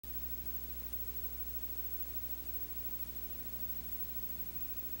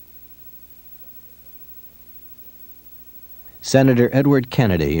Senator Edward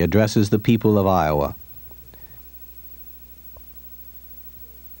Kennedy addresses the people of Iowa.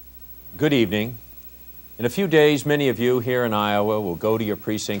 Good evening. In a few days, many of you here in Iowa will go to your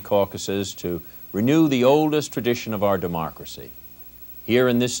precinct caucuses to renew the oldest tradition of our democracy. Here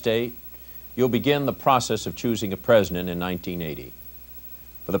in this state, you'll begin the process of choosing a president in 1980.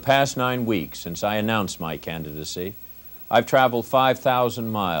 For the past 9 weeks since I announced my candidacy, I've traveled 5,000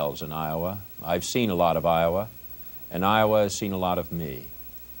 miles in Iowa. I've seen a lot of Iowa, and Iowa has seen a lot of me.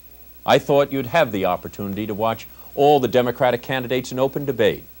 I thought you'd have the opportunity to watch all the Democratic candidates in open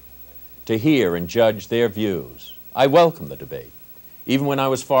debate, to hear and judge their views. I welcome the debate, even when I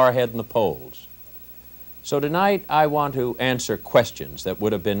was far ahead in the polls. So tonight I want to answer questions that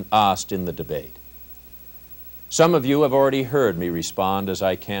would have been asked in the debate. Some of you have already heard me respond as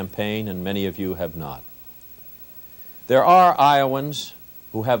I campaign, and many of you have not. There are Iowans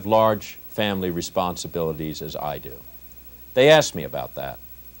who have large family responsibilities as I do. They ask me about that,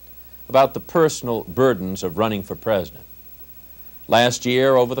 about the personal burdens of running for president. Last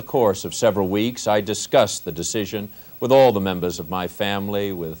year, over the course of several weeks, I discussed the decision with all the members of my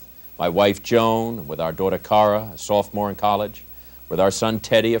family, with my wife Joan, with our daughter Cara, a sophomore in college, with our son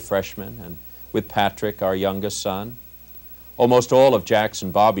Teddy, a freshman, and with Patrick, our youngest son. Almost all of Jack's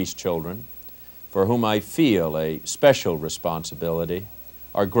and Bobby's children, for whom I feel a special responsibility,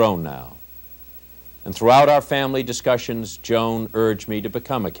 are grown now. And throughout our family discussions, Joan urged me to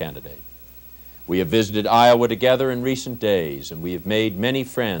become a candidate. We have visited Iowa together in recent days, and we have made many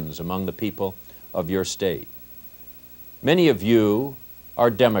friends among the people of your state. Many of you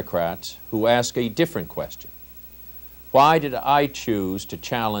are Democrats who ask a different question. Why did I choose to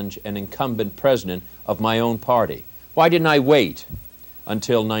challenge an incumbent president of my own party? Why didn't I wait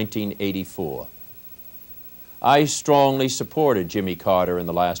until 1984? I strongly supported Jimmy Carter in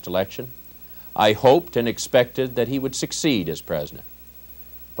the last election. I hoped and expected that he would succeed as president.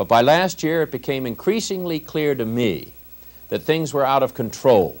 But by last year, it became increasingly clear to me that things were out of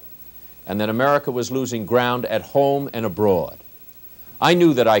control and that America was losing ground at home and abroad. I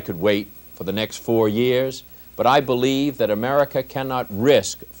knew that I could wait for the next 4 years, but I believe that America cannot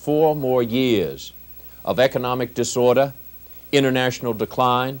risk 4 more years of economic disorder, international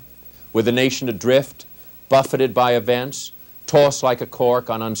decline, with the nation adrift, buffeted by events, tossed like a cork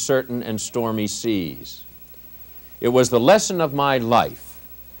on uncertain and stormy seas. It was the lesson of my life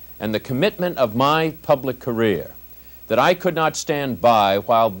and the commitment of my public career that I could not stand by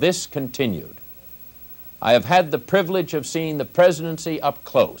while this continued. I have had the privilege of seeing the presidency up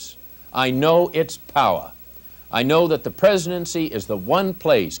close. I know its power. I know that the presidency is the one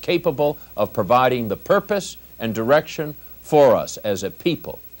place capable of providing the purpose and direction for us as a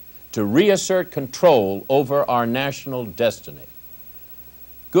people to reassert control over our national destiny.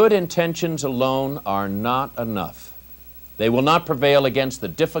 Good intentions alone are not enough. They will not prevail against the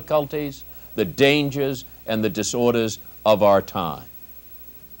difficulties, the dangers, and the disorders of our time.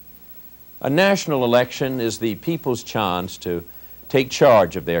 A national election is the people's chance to take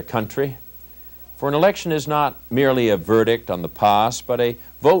charge of their country. For an election is not merely a verdict on the past, but a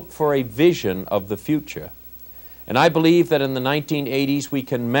vote for a vision of the future. And I believe that in the 1980s we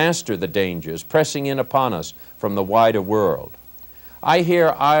can master the dangers pressing in upon us from the wider world. I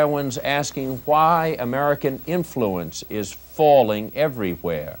hear Iowans asking why American influence is falling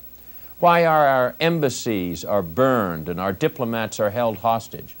everywhere, why our embassies are burned and our diplomats are held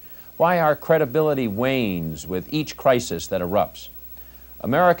hostage, why our credibility wanes with each crisis that erupts.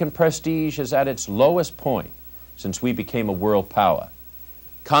 American prestige is at its lowest point since we became a world power.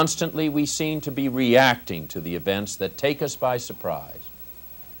 Constantly we seem to be reacting to the events that take us by surprise.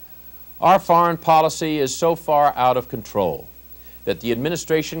 Our foreign policy is so far out of control that the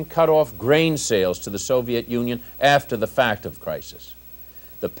administration cut off grain sales to the Soviet Union after the fact of crisis.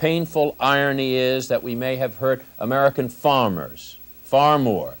 The painful irony is that we may have hurt American farmers far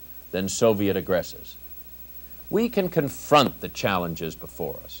more than Soviet aggressors. We can confront the challenges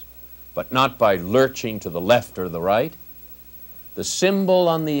before us, but not by lurching to the left or the right. The symbol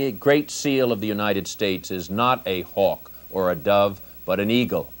on the Great Seal of the United States is not a hawk or a dove, but an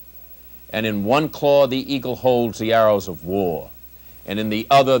eagle. And in one claw the eagle holds the arrows of war, and in the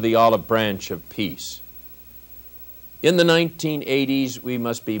other the olive branch of peace. In the 1980s, we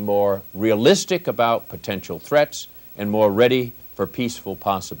must be more realistic about potential threats and more ready for peaceful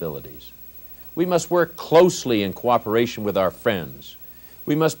possibilities. We must work closely in cooperation with our friends.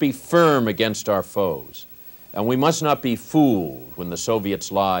 We must be firm against our foes, and we must not be fooled when the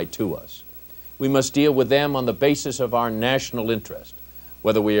Soviets lie to us. We must deal with them on the basis of our national interest,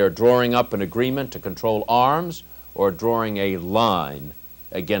 whether we are drawing up an agreement to control arms or drawing a line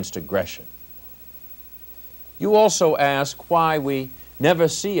against aggression. You also ask why we never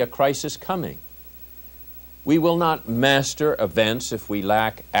see a crisis coming. We will not master events if we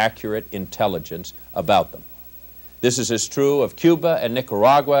lack accurate intelligence about them. This is as true of Cuba and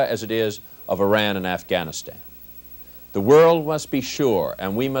Nicaragua as it is of Iran and Afghanistan. The world must be sure,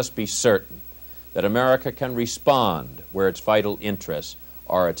 and we must be certain, that America can respond where its vital interests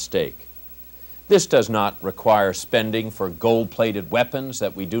are at stake. This does not require spending for gold-plated weapons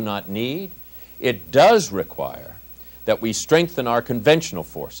that we do not need. It does require that we strengthen our conventional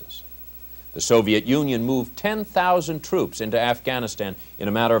forces. The Soviet Union moved 10,000 troops into Afghanistan in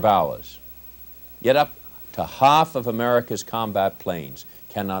a matter of hours. Yet up to half of America's combat planes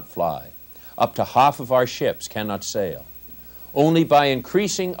cannot fly. Up to half of our ships cannot sail. Only by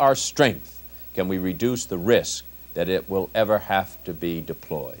increasing our strength can we reduce the risk that it will ever have to be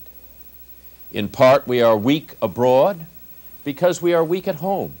deployed. In part, we are weak abroad because we are weak at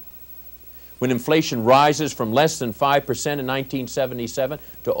home. When inflation rises from less than 5% in 1977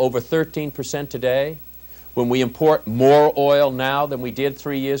 to over 13% today, when we import more oil now than we did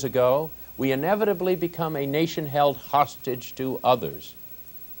 3 years ago, we inevitably become a nation held hostage to others.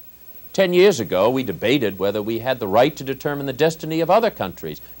 10 years ago, we debated whether we had the right to determine the destiny of other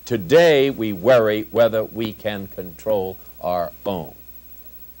countries. Today, we worry whether we can control our own.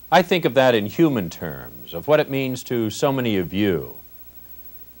 I think of that in human terms, of what it means to so many of you.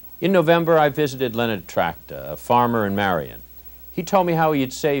 In November, I visited Leonard Tracta, a farmer in Marion. He told me how he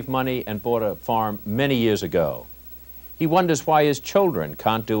had saved money and bought a farm many years ago. He wonders why his children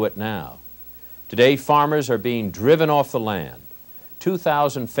can't do it now. Today, farmers are being driven off the land.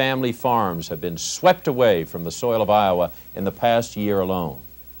 2,000 family farms have been swept away from the soil of Iowa in the past year alone.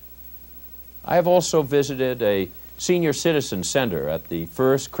 I have also visited a senior citizen center at the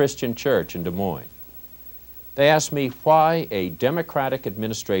First Christian Church in Des Moines. They asked me why a Democratic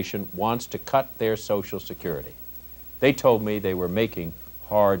administration wants to cut their Social Security. They told me they were making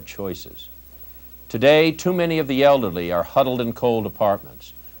hard choices. Today, too many of the elderly are huddled in cold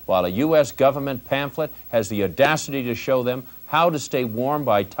apartments, while a U.S. government pamphlet has the audacity to show them how to stay warm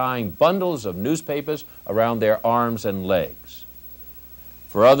by tying bundles of newspapers around their arms and legs.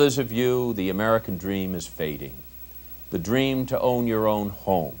 For others of you, the American dream is fading. The dream to own your own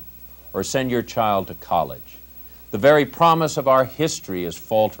home or send your child to college. The very promise of our history is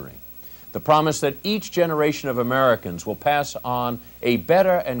faltering. The promise that each generation of Americans will pass on a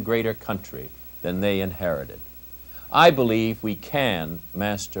better and greater country than they inherited. I believe we can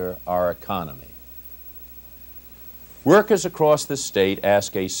master our economy. Workers across the state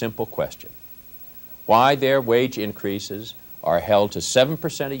ask a simple question: why their wage increases are held to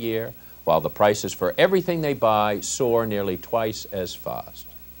 7% a year while the prices for everything they buy soar nearly twice as fast.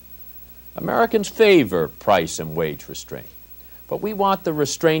 Americans favor price and wage restraint, but we want the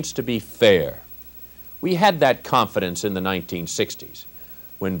restraints to be fair. We had that confidence in the 1960s,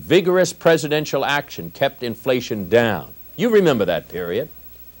 when vigorous presidential action kept inflation down. You remember that period.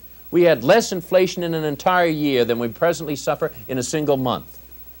 We had less inflation in an entire year than we presently suffer in a single month.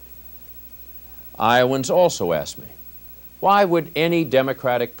 Iowans also asked me, why would any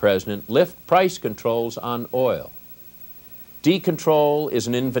Democratic president lift price controls on oil? Decontrol is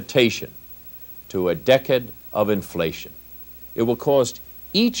an invitation to a decade of inflation. It will cost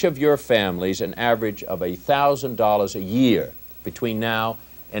each of your families an average of $1,000 a year between now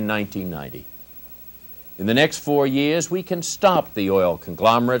and 1990. In the next 4 years, we can stop the oil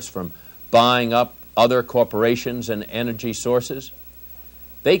conglomerates from buying up other corporations and energy sources.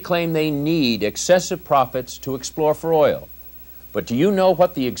 They claim they need excessive profits to explore for oil. But do you know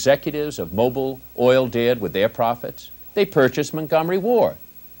what the executives of Mobil Oil did with their profits? They purchased Montgomery Ward.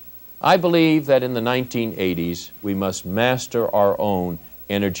 I believe that in the 1980s, we must master our own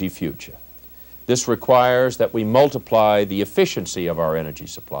energy future. This requires that we multiply the efficiency of our energy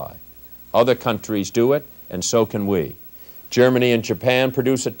supply. Other countries do it, and so can we. Germany and Japan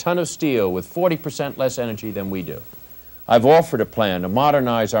produce a ton of steel with 40% less energy than we do. I've offered a plan to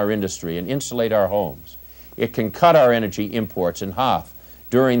modernize our industry and insulate our homes. It can cut our energy imports in half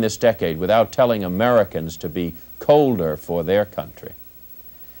during this decade without telling Americans to be colder for their country.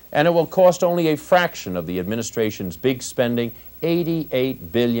 And it will cost only a fraction of the administration's big spending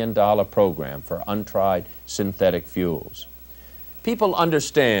 $88 billion program for untried synthetic fuels. People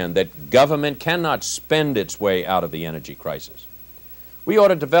understand that government cannot spend its way out of the energy crisis. We ought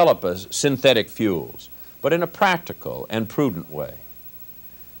to develop synthetic fuels, but in a practical and prudent way.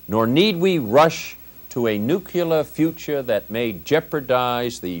 Nor need we rush to a nuclear future that may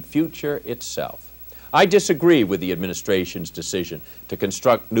jeopardize the future itself. I disagree with the administration's decision to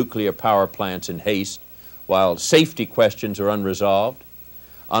construct nuclear power plants in haste while safety questions are unresolved.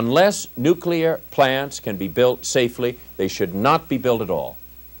 Unless nuclear plants can be built safely, they should not be built at all.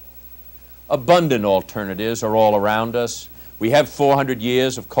 Abundant alternatives are all around us. We have 400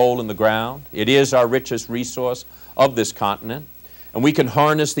 years of coal in the ground. It is our richest resource of this continent, and we can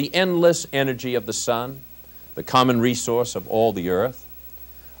harness the endless energy of the sun, the common resource of all the earth.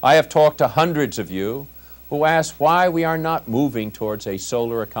 I have talked to hundreds of you who ask why we are not moving towards a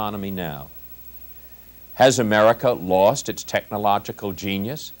solar economy now. Has America lost its technological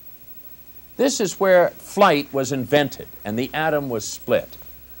genius? This is where flight was invented and the atom was split.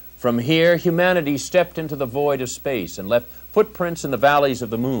 From here, humanity stepped into the void of space and left footprints in the valleys of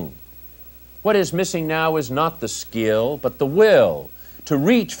the moon. What is missing now is not the skill, but the will to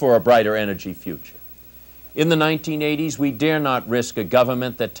reach for a brighter energy future. In the 1980s, we dare not risk a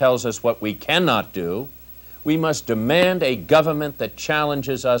government that tells us what we cannot do. We must demand a government that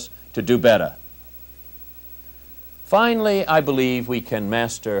challenges us to do better. Finally, I believe we can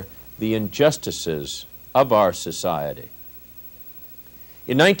master the injustices of our society.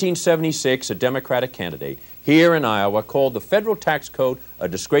 In 1976, a Democratic candidate here in Iowa called the federal tax code a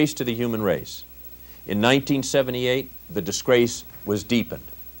disgrace to the human race. In 1978, the disgrace was deepened.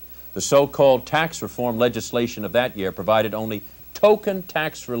 The so-called tax reform legislation of that year provided only token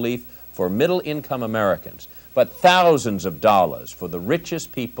tax relief for middle-income Americans, but thousands of dollars for the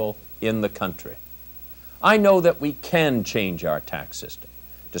richest people in the country. I know that we can change our tax system,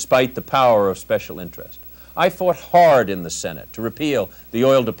 despite the power of special interest. I fought hard in the Senate to repeal the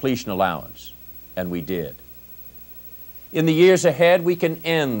oil depletion allowance, and we did. In the years ahead, we can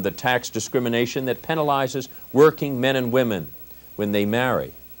end the tax discrimination that penalizes working men and women when they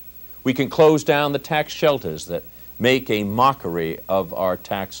marry. We can close down the tax shelters that make a mockery of our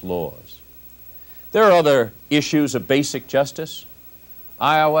tax laws. There are other issues of basic justice.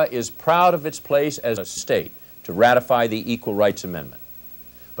 Iowa is proud of its place as a state to ratify the Equal Rights Amendment.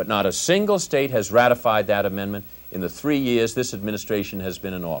 But not a single state has ratified that amendment in the 3 years this administration has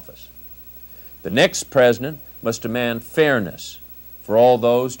been in office. The next president must demand fairness for all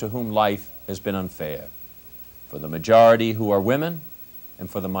those to whom life has been unfair, for the majority who are women and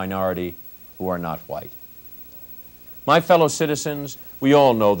for the minority who are not white. My fellow citizens, we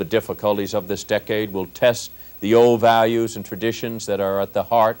all know the difficulties of this decade will test the old values and traditions that are at the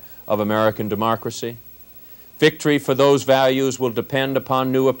heart of American democracy. Victory for those values will depend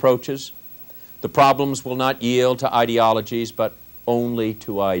upon new approaches. The problems will not yield to ideologies, but only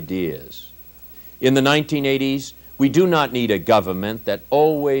to ideas. In the 1980s, we do not need a government that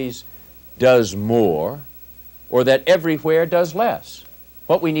always does more or that everywhere does less.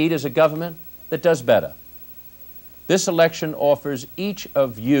 What we need is a government that does better. This election offers each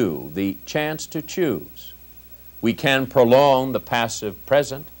of you the chance to choose. We can prolong the passive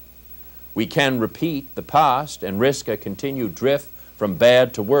present. We can repeat the past and risk a continued drift from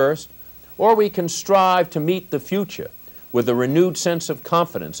bad to worse, or we can strive to meet the future with a renewed sense of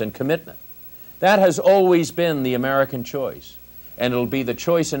confidence and commitment. That has always been the American choice, and it'll be the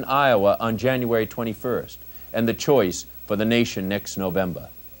choice in Iowa on January 21st, and the choice for the nation next November.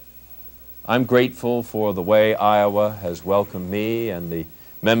 I'm grateful for the way Iowa has welcomed me and the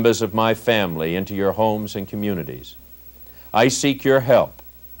members of my family into your homes and communities. I seek your help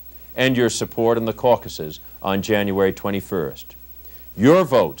and your support in the caucuses on January 21st. Your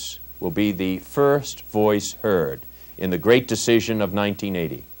votes will be the first voice heard in the great decision of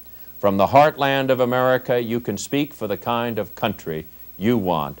 1980. From the heartland of America, you can speak for the kind of country you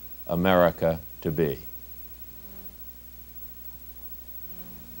want America to be.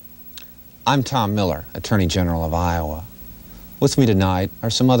 I'm Tom Miller, Attorney General of Iowa. With me tonight are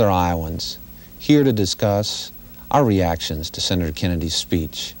some other Iowans here to discuss our reactions to Senator Kennedy's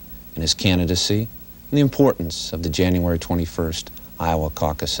speech and his candidacy and the importance of the January 21st Iowa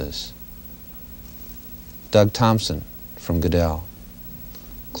caucuses. Doug Thompson from Goodell,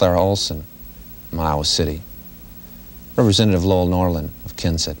 Clara Olson from Iowa City, Representative Lowell Norland of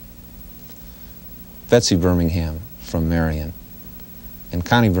Kensett, Betsy Birmingham from Marion, and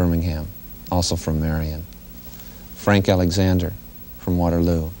Connie Birmingham, also from Marion, Frank Alexander from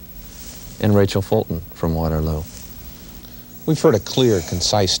Waterloo, and Rachel Fulton from Waterloo. We've heard a clear,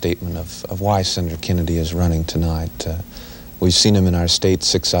 concise statement of why Senator Kennedy is running tonight. We've seen him in our state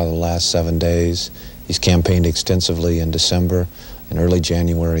 6 out of the last 7 days. He's campaigned extensively in December and early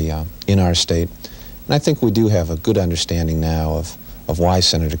January in our state. And I think we do have a good understanding now of why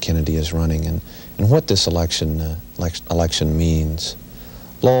Senator Kennedy is running and what this election means.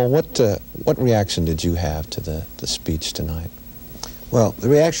 Lowell, what reaction did you have to the speech tonight? Well, the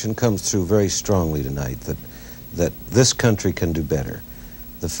reaction comes through very strongly tonight that this country can do better.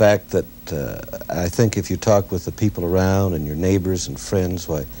 The fact that I think if you talk with the people around and your neighbors and friends,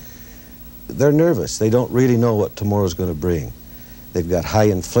 why, they're nervous. They don't really know what tomorrow's going to bring. They've got high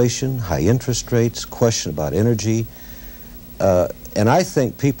inflation, high interest rates, question about energy. And I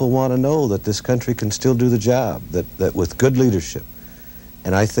think people want to know that this country can still do the job, that with good leadership.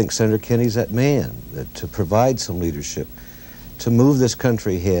 And I think Senator Kennedy's that man, to provide some leadership, to move this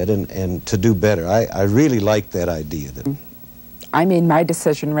country ahead and to do better. I really like that idea. I made my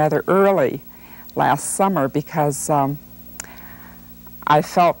decision rather early last summer because I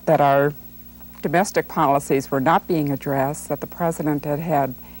felt that our domestic policies were not being addressed, that the President had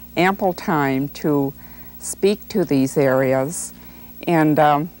had ample time to speak to these areas,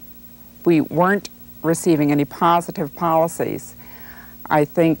 and we weren't receiving any positive policies. I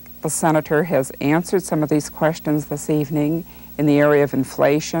think the Senator has answered some of these questions this evening in the area of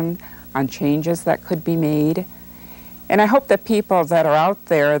inflation, on changes that could be made. And I hope that people that are out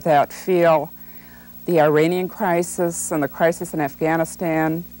there that feel the Iranian crisis and the crisis in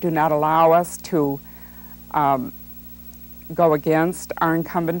Afghanistan do not allow us to go against our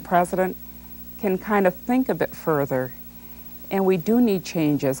incumbent president can kind of think a bit further. And we do need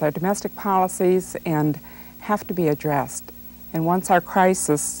changes. Our domestic policies and have to be addressed. And once our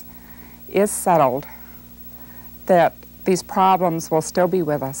crisis is settled, that these problems will still be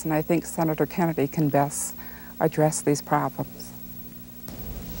with us. And I think Senator Kennedy can best address these problems.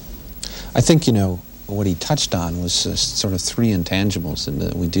 I think, you know, what he touched on was sort of three intangibles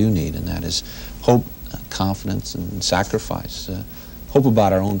that we do need, and that is hope, confidence, and sacrifice. Hope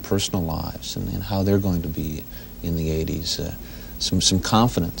about our own personal lives and how they're going to be in the 80s. Some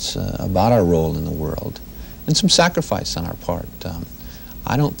confidence about our role in the world, and some sacrifice on our part.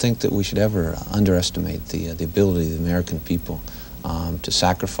 I don't think that we should ever underestimate the ability of the American people to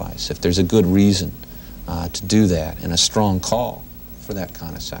sacrifice. If there's a good reason to do that and a strong call for that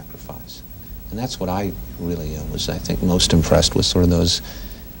kind of sacrifice. And that's what I really was, I think, most impressed with, sort of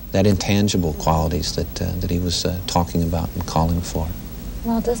that intangible qualities that he was talking about and calling for.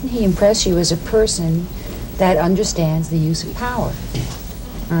 Well, doesn't he impress you as a person that understands the use of power?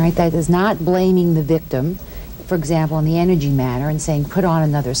 All right, that is not blaming the victim, for example, in the energy matter and saying, put on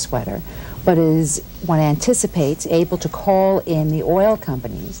another sweater, but is, one anticipates, able to call in the oil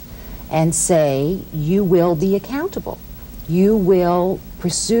companies and say, you will be accountable. You will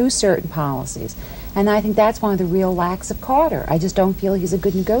pursue certain policies. And I think that's one of the real lacks of Carter. I just don't feel he's a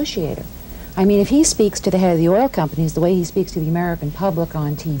good negotiator. I mean, if he speaks to the head of the oil companies the way he speaks to the American public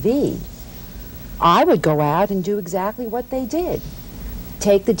on TV, I would go out and do exactly what they did.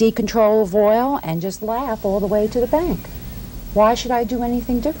 Take the decontrol of oil and just laugh all the way to the bank. Why should I do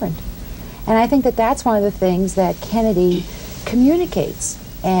anything different? And I think that that's one of the things that Kennedy communicates.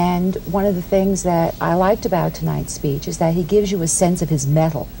 And one of the things that I liked about tonight's speech is that he gives you a sense of his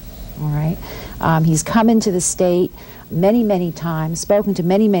mettle, all right? He's come into the state many, many times, spoken to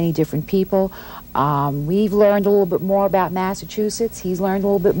many, many different people. We've learned a little bit more about Massachusetts. He's learned a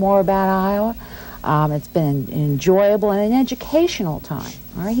little bit more about Iowa. It's been an enjoyable and an educational time,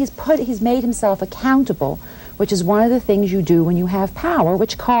 all right? He's made himself accountable, which is one of the things you do when you have power,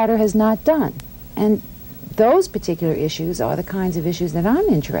 which Carter has not done. And those particular issues are the kinds of issues that I'm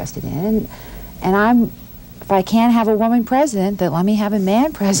interested in. And if I can't have a woman president, then let me have a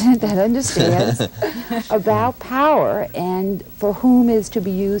man president that understands about power and for whom is to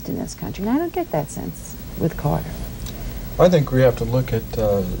be used in this country. And I don't get that sense with Carter. I think we have to look at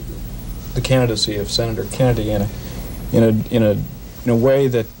the candidacy of Senator Kennedy in a way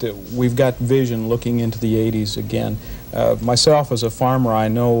that we've got vision looking into the 80s again. Myself as a farmer, I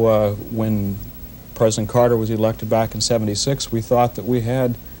know when President Carter was elected back in '76, we thought that we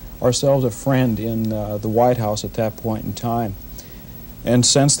had ourselves a friend in the White House at that point in time. And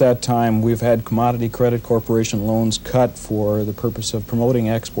since that time, we've had Commodity Credit Corporation loans cut for the purpose of promoting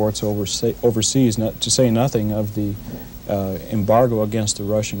exports overseas, to say nothing of the embargo against the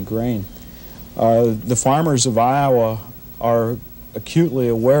Russian grain. The farmers of Iowa are acutely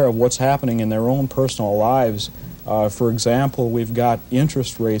aware of what's happening in their own personal lives. For example, we've got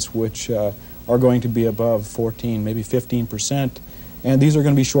interest rates which are going to be above 14, maybe 15%, and these are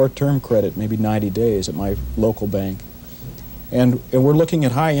going to be short-term credit, maybe 90 days at my local bank. And we're looking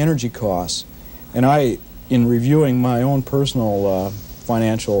at high energy costs. And in reviewing my own personal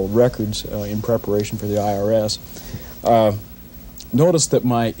financial records in preparation for the IRS, noticed that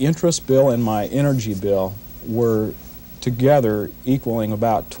my interest bill and my energy bill were together equaling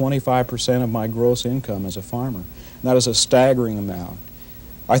about 25% of my gross income as a farmer. And that is a staggering amount.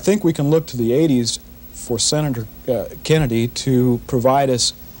 I think we can look to the 80s for Senator Kennedy to provide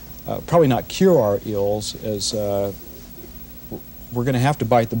us, probably not cure our ills, as we're going to have to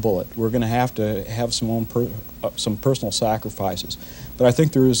bite the bullet. We're going to have some personal sacrifices. But I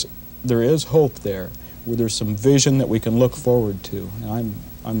think there is hope there, where there's some vision that we can look forward to. And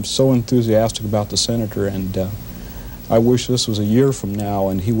I'm so enthusiastic about the senator, and I wish this was a year from now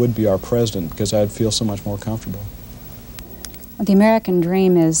and he would be our president, because I'd feel so much more comfortable. The American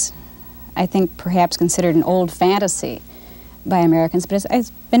dream is, I think, perhaps considered an old fantasy by Americans, but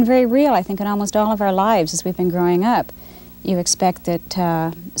it's been very real, I think, in almost all of our lives as we've been growing up. You expect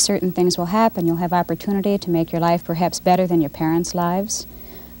that certain things will happen. You'll have opportunity to make your life perhaps better than your parents' lives.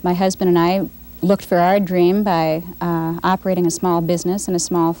 My husband and I looked for our dream by operating a small business and a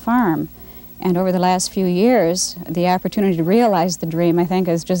small farm. And over the last few years, the opportunity to realize the dream, I think,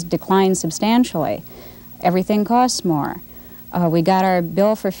 has just declined substantially. Everything costs more. We got our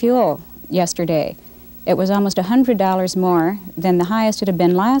bill for fuel yesterday. It was almost $100 more than the highest it had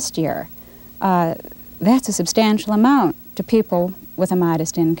been last year. That's a substantial amount to people with a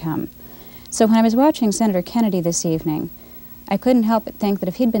modest income. So when I was watching Senator Kennedy this evening, I couldn't help but think that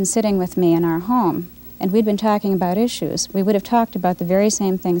if he'd been sitting with me in our home and we'd been talking about issues, we would have talked about the very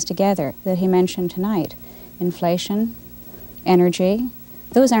same things together that he mentioned tonight. Inflation, energy,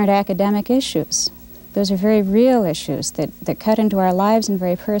 those aren't academic issues. Those are very real issues that cut into our lives in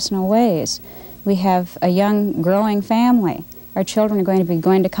very personal ways. We have a young, growing family. Our children are going to be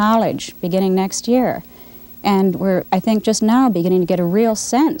going to college beginning next year. And we're, I think, just now beginning to get a real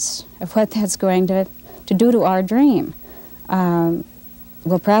sense of what that's going to do to our dream.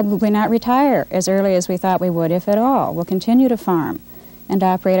 We'll probably not retire as early as we thought we would, if at all. We'll continue to farm and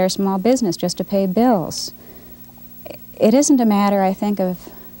operate our small business just to pay bills. It isn't a matter, I think,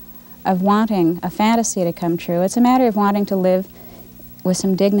 of wanting a fantasy to come true. It's a matter of wanting to live with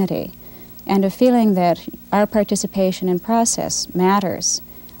some dignity and of feeling that our participation in process matters.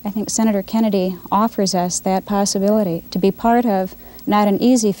 I think Senator Kennedy offers us that possibility to be part of not an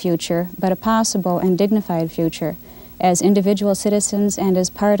easy future, but a possible and dignified future as individual citizens and as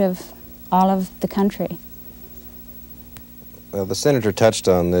part of all of the country. Well, the senator touched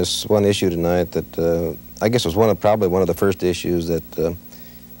on this one issue tonight that I guess was probably one of the first issues that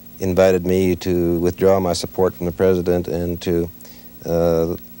invited me to withdraw my support from the president and to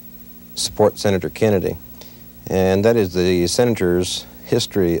support Senator Kennedy. And that is the senator's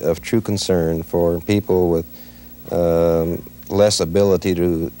history of true concern for people with less ability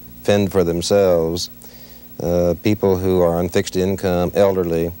to fend for themselves, people who are on fixed income,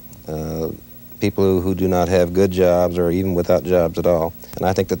 elderly, people who do not have good jobs or even without jobs at all. And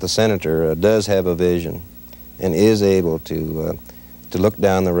I think that the senator does have a vision and is able to look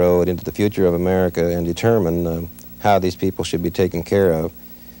down the road into the future of America and determine how these people should be taken care of.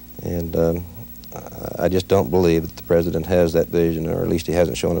 And I just don't believe that the president has that vision, or at least he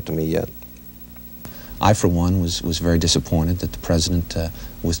hasn't shown it to me yet. I, for one, was very disappointed that the president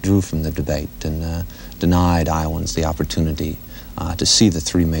withdrew from the debate and denied Iowans the opportunity to see the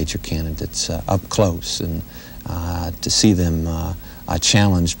three major candidates up close and to see them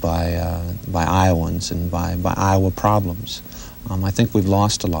challenged by Iowans and by Iowa problems. I think we've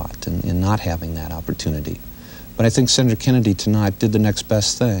lost a lot in not having that opportunity. But I think Senator Kennedy tonight did the next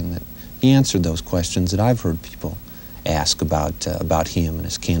best thing. That he answered those questions that I've heard people ask about him and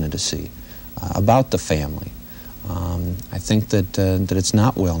his candidacy, about the family. I think that it's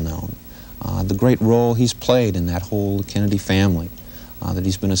not well known. The great role he's played in that whole Kennedy family, that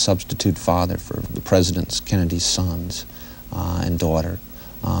he's been a substitute father for the President Kennedy's sons and daughter,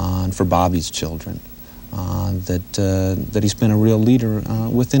 and for Bobby's children, that he's been a real leader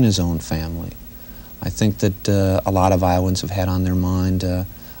within his own family. I think that a lot of Iowans have had on their mind,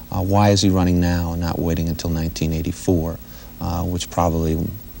 why is he running now and not waiting until 1984, which probably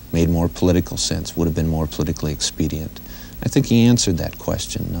made more political sense, would have been more politically expedient. I think he answered that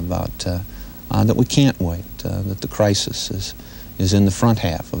question about that we can't wait, that the crisis is in the front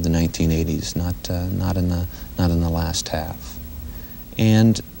half of the 1980s, not in the last half.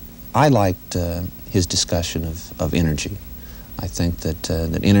 And I liked his discussion of energy. I think that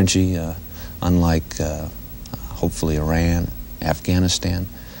energy, unlike hopefully Iran, Afghanistan,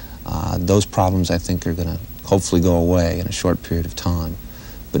 those problems I think are going to hopefully go away in a short period of time.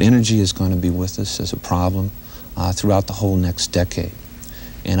 But energy is going to be with us as a problem throughout the whole next decade.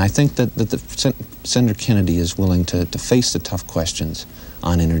 And I think that Senator Kennedy is willing to face the tough questions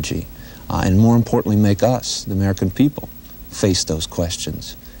on energy and more importantly make us, the American people, face those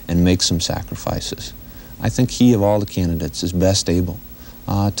questions and make some sacrifices. I think he, of all the candidates, is best able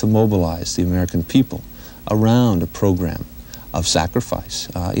to mobilize the American people around a program of sacrifice,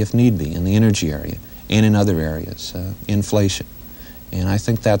 if need be, in the energy area and in other areas, inflation. And I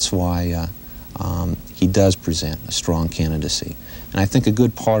think that's why he does present a strong candidacy. And I think a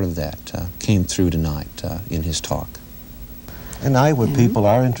good part of that came through tonight in his talk. And Iowa people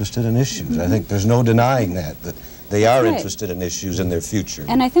are interested in issues. I think there's no denying that they are right. interested in issues in their future.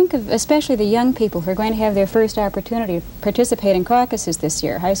 And I think of especially the young people who are going to have their first opportunity to participate in caucuses this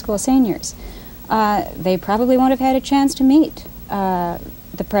year, high school seniors. They probably won't have had a chance to meet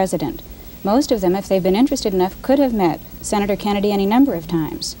the president. Most of them, if they've been interested enough, could have met Senator Kennedy any number of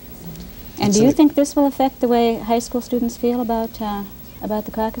times. And do you think this will affect the way high school students feel about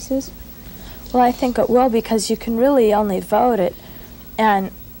the caucuses? Well, I think it will, because you can really only vote it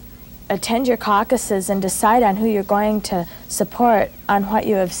and attend your caucuses and decide on who you're going to support on what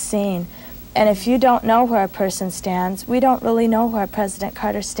you have seen. And if you don't know where a person stands, we don't really know where President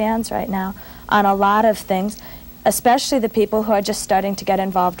Carter stands right now on a lot of things, especially the people who are just starting to get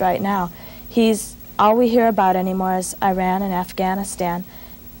involved right now. All we hear about anymore is Iran and Afghanistan.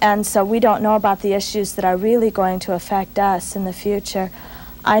 And so we don't know about the issues that are really going to affect us in the future.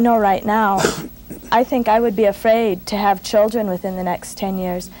 I know right now, I think I would be afraid to have children within the next 10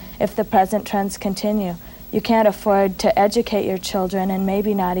 years if the present trends continue. You can't afford to educate your children and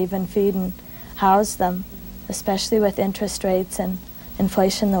maybe not even feed and house them, especially with interest rates and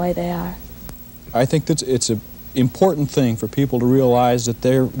inflation the way they are. I think that it's an important thing for people to realize that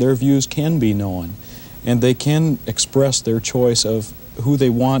their views can be known, and they can express their choice of who they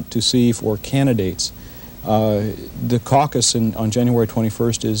want to see for candidates. The caucus on January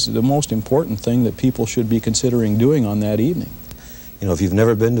 21st is the most important thing that people should be considering doing on that evening. You know, if you've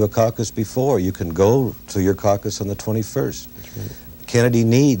never been to a caucus before, you can go to your caucus on the 21st. That's right. Kennedy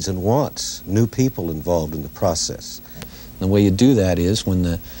needs and wants new people involved in the process. The way you do that is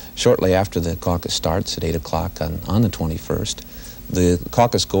shortly after the caucus starts at 8 o'clock on the 21st, the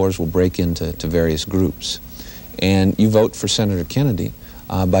caucus goers will break into various groups. And you vote for Senator Kennedy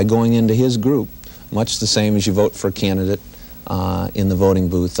by going into his group, much the same as you vote for a candidate in the voting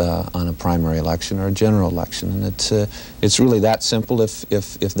booth on a primary election or a general election. And it's really that simple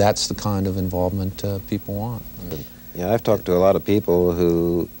if that's the kind of involvement people want. Yeah, I've talked to a lot of people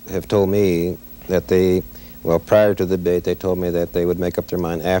who have told me that well, prior to the debate, they told me that they would make up their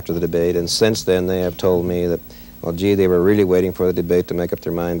mind after the debate, and since then they have told me that, well, gee, they were really waiting for the debate to make up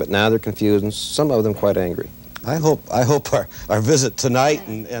their mind, but now they're confused, and some of them quite angry. I hope our visit tonight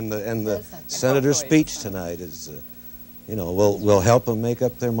and the senator's speech tonight is, you know, will help them make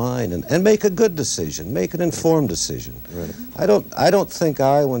up their mind and make a good decision, make an informed decision. Right. I don't think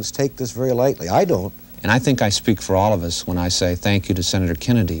Iowans take this very lightly. I don't. And I think I speak for all of us when I say thank you to Senator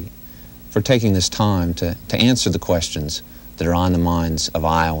Kennedy for taking this time to answer the questions that are on the minds of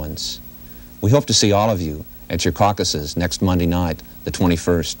Iowans. We hope to see all of you at your caucuses next Monday night, the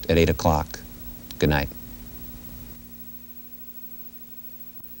 21st at 8 o'clock. Good night.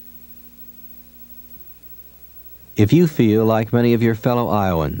 If you feel, like many of your fellow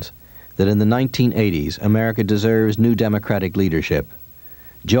Iowans, that in the 1980s America deserves new Democratic leadership,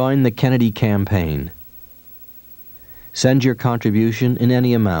 join the Kennedy campaign. Send your contribution in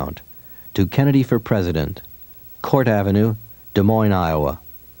any amount to Kennedy for President, Court Avenue, Des Moines, Iowa.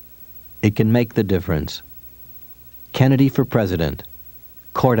 It can make the difference. Kennedy for President,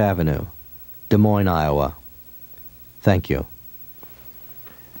 Court Avenue, Des Moines, Iowa. Thank you.